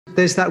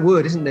There's that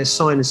word, isn't there,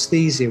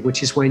 synesthesia,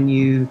 which is when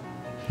you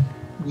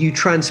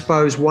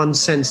transpose one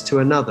sense to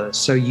another.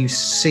 So you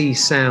see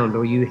sound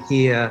or you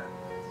hear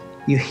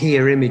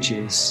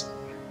images,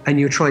 and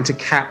you're trying to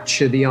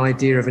capture the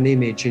idea of an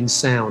image in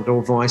sound,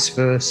 or vice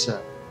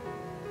versa.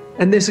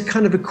 And there's a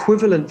kind of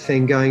equivalent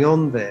thing going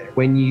on there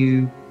when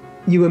you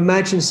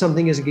imagine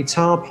something as a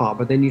guitar part,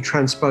 but then you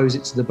transpose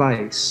it to the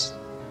bass.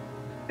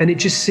 And it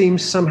just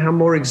seems somehow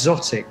more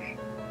exotic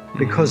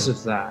because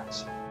of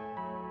that.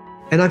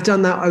 And I've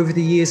done that over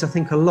the years, I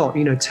think, a lot,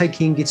 you know,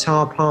 taking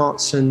guitar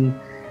parts and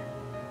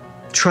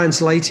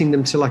translating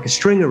them to like a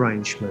string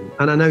arrangement.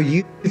 And I know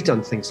you've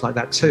done things like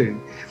that too.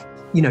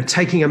 You know,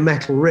 taking a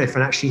metal riff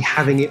and actually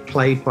having it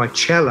played by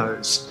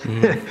cellos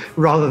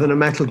rather than a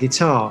metal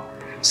guitar.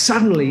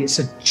 Suddenly it's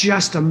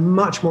just a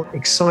much more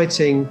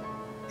exciting,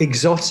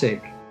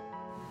 exotic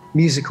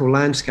musical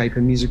landscape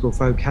and musical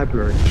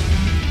vocabulary.